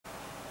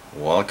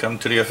Welcome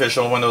to the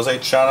official Windows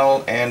 8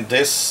 channel, and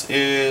this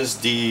is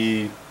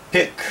the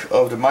pick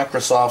of the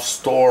Microsoft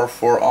Store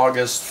for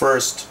August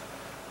 1st,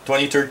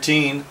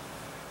 2013.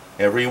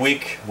 Every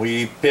week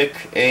we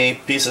pick a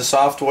piece of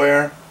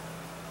software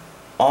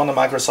on the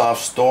Microsoft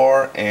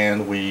Store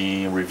and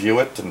we review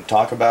it and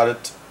talk about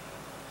it.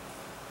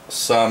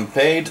 Some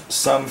paid,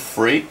 some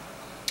free.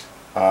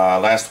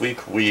 Last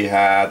week we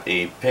had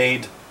a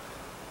paid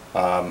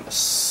Halo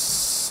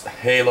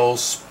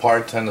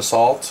Spartan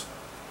Assault.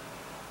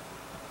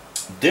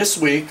 This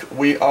week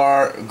we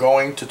are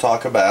going to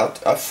talk about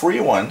a free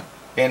one,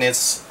 and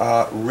it's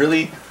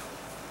really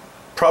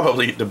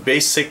probably the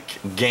basic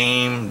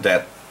game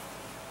that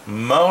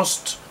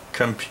most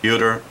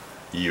computer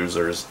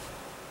users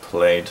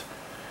played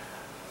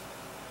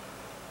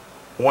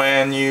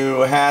when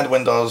you had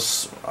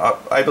Windows,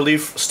 I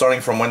believe starting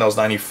from Windows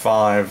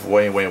 95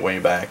 way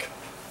back.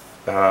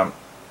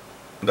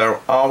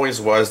 There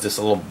always was this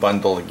little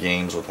bundle of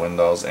games with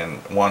Windows, and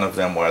one of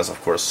them was,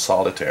 of course,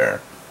 Solitaire.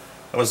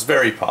 It was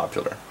very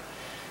popular,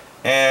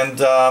 and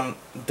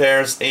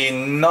there's a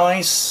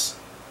nice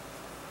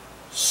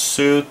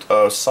suit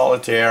of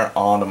Solitaire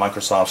on the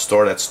Microsoft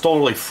Store that's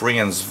totally free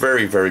and is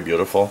very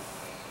beautiful.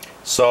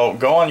 So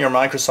go on your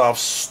Microsoft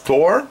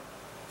Store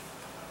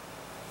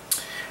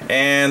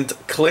and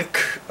click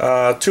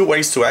two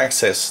ways to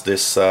access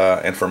this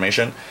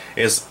information.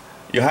 Is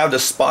you have the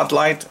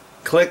Spotlight.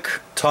 Click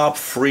top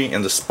free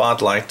in the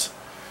Spotlight.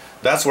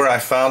 That's where I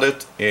found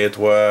it. It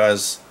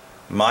was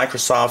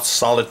Microsoft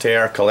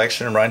Solitaire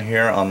Collection right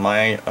here on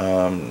my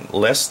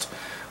list.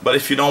 But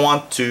if you don't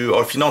want to,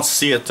 or if you don't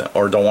see it,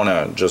 or don't want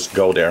to just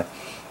go there,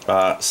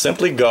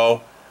 simply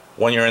go,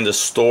 when you're in the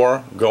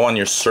store, go on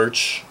your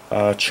search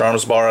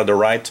charms bar at the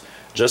right,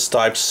 just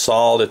type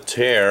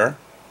Solitaire,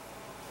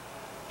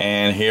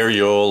 and here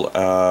you'll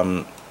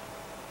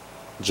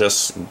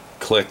just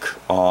click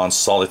on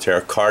Solitaire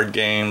card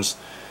games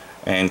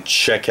and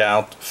check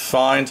out,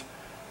 find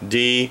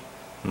the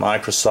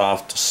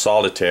Microsoft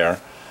Solitaire.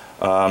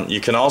 You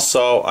can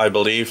also, I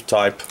believe,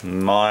 type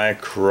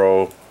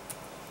Microsoft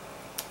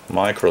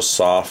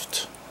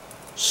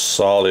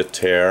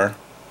Solitaire,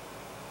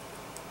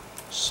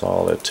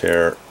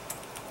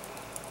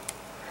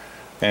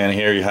 and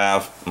here you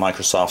have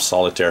Microsoft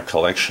Solitaire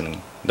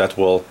Collection. That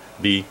will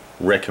be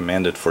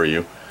recommended for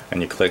you,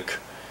 and you click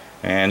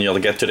and you'll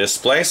get to this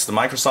place, the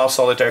Microsoft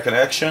Solitaire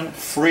Collection,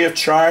 free of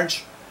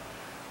charge,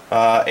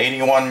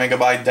 81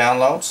 megabyte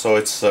download, so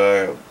it's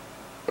a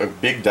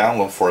big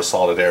download for a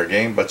Solitaire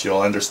game, but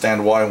you'll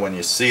understand why when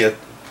you see it.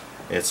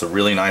 It's a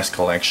really nice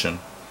collection.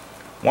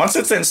 Once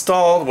it's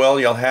installed, well,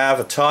 you'll have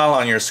a tile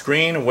on your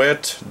screen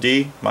with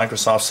the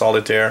Microsoft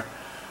Solitaire,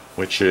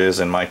 which is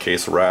in my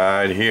case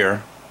right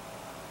here,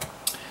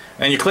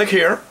 and you click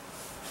here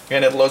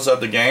and it loads up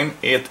the game.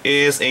 It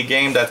is a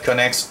game that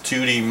connects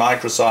to the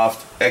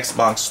Microsoft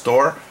Xbox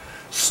Store,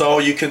 so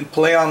you can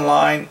play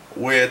online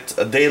with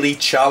daily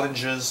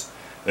challenges.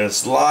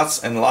 There's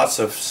lots and lots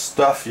of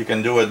stuff you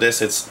can do with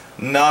this. It's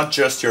not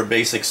just your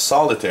basic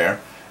Solitaire.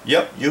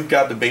 Yep, you've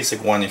got the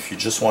basic one if you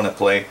just want to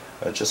play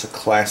just a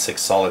classic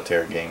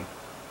Solitaire game.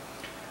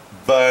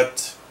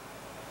 But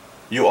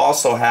you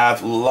also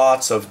have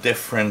lots of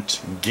different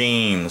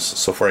games.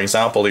 So for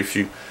example, if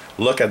you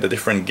look at the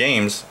different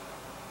games,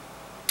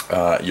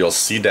 you'll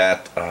see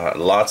that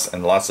lots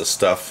and lots of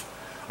stuff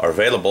are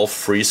available.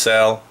 Free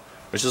Cell,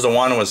 which is the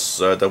one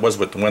that was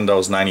with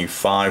Windows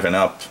 95 and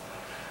up.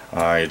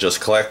 You just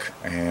click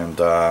and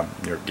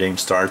your game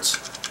starts.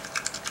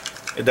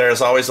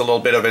 There's always a little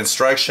bit of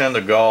instruction.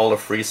 The goal of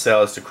Free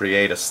Cell is to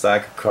create a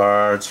stack of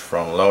cards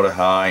from low to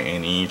high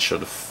in each of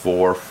the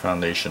 4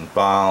 foundation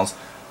piles,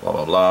 blah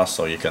blah blah,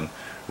 so you can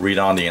read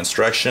on the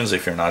instructions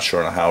if you're not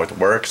sure on how it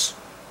works.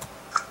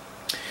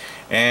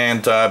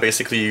 And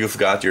basically you've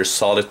got your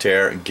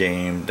Solitaire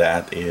game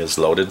that is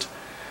loaded,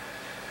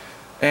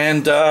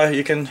 and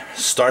you can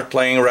start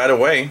playing right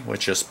away,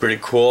 which is pretty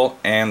cool.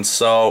 And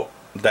so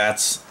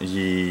that's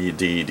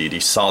the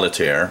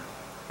Solitaire,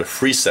 the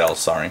Free Cell,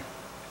 sorry,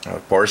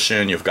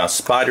 portion. You've got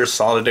Spider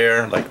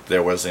Solitaire, like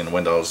there was in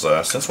Windows,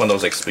 since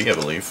Windows XP I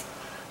believe,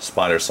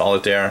 Spider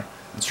Solitaire,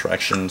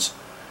 instructions.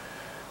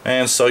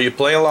 And so you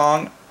play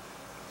along.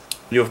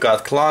 You've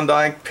got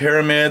Klondike,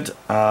 Pyramid,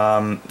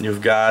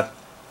 you've got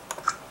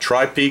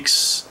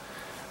Tri-Peaks.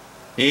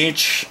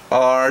 Each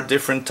are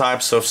different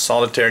types of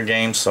Solitaire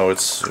games, so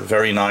it's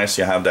very nice.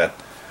 You have that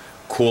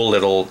cool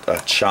little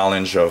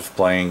challenge of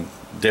playing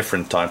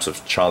different types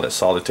of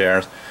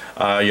Solitaires.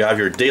 You have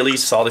your daily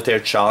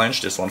Solitaire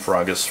challenge, this one for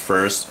August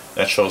 1st,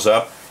 that shows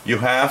up. You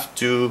have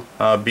to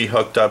be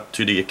hooked up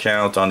to the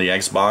account on the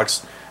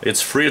Xbox.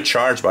 It's free of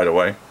charge, by the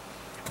way,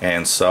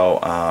 and so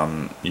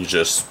you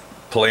just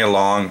play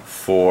along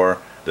for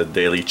the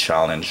daily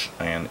challenge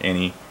in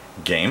any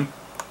game.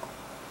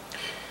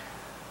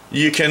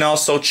 You can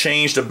also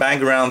change the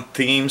background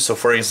theme. So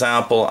for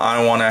example,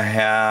 I want to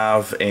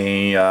have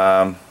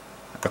a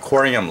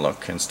aquarium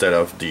look instead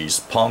of these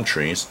palm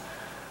trees,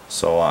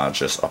 so I'll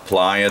just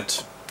apply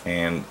it,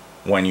 and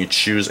when you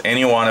choose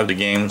any one of the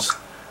games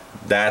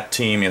that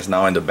theme is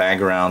now in the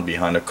background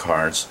behind the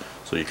cards,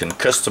 so you can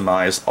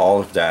customize all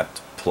of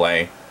that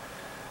play,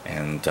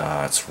 and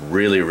it's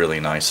really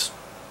nice.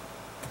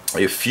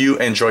 If you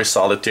enjoy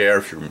solitaire,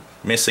 if you're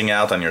missing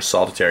out on your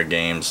solitaire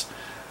games,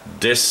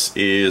 this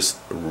is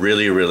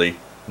really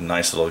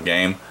nice little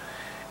game.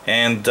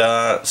 And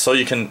so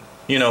you can,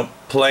 you know,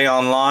 play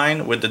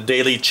online with the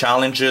daily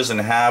challenges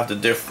and have the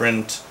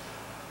different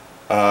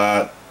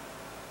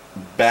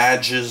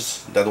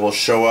badges that will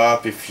show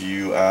up if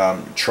you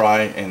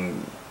try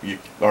and you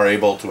are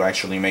able to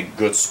actually make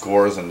good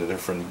scores in the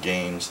different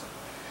games.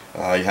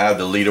 You have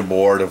the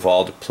leaderboard of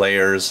all the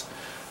players,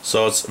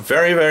 so it's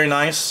very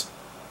nice.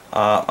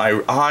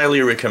 I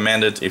highly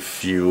recommend it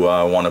if you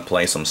want to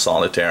play some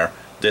solitaire.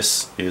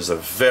 This is a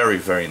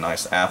very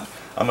nice app.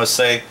 I must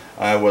say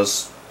I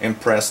was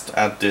impressed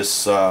at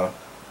this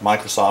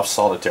Microsoft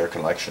Solitaire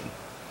Collection.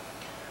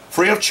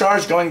 Free of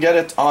charge, go and get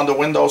it on the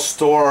Windows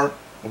Store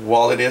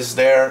while it is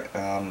there.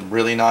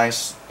 Really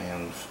nice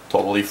and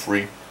totally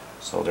free,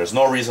 so there's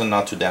no reason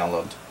not to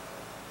download.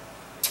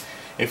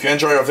 If you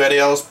enjoy our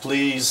videos,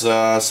 please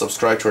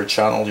subscribe to our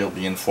channel. You'll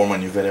be informed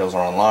when new videos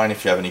are online.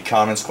 If you have any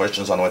comments,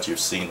 questions on what you've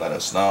seen, let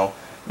us know.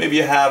 Maybe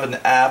you have an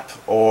app,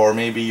 or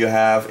maybe you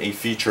have a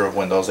feature of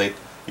Windows 8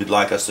 you'd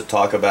like us to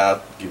talk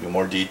about, give you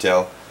more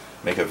detail,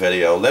 make a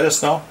video. Let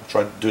us know. We'll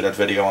try to do that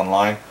video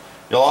online.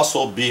 You'll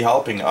also be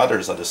helping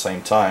others at the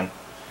same time.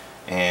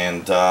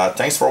 And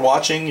thanks for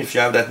watching. If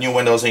you have that new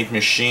Windows 8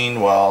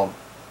 machine, well,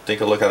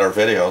 take a look at our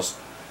videos.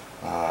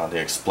 They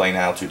explain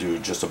how to do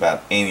just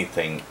about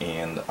anything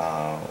in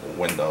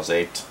Windows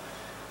 8.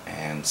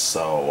 And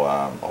so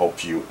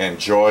hope you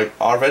enjoy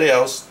our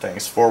videos.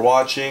 Thanks for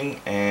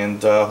watching,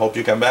 and hope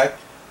you come back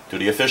to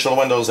the official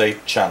Windows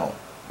 8 channel.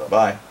 Bye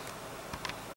bye.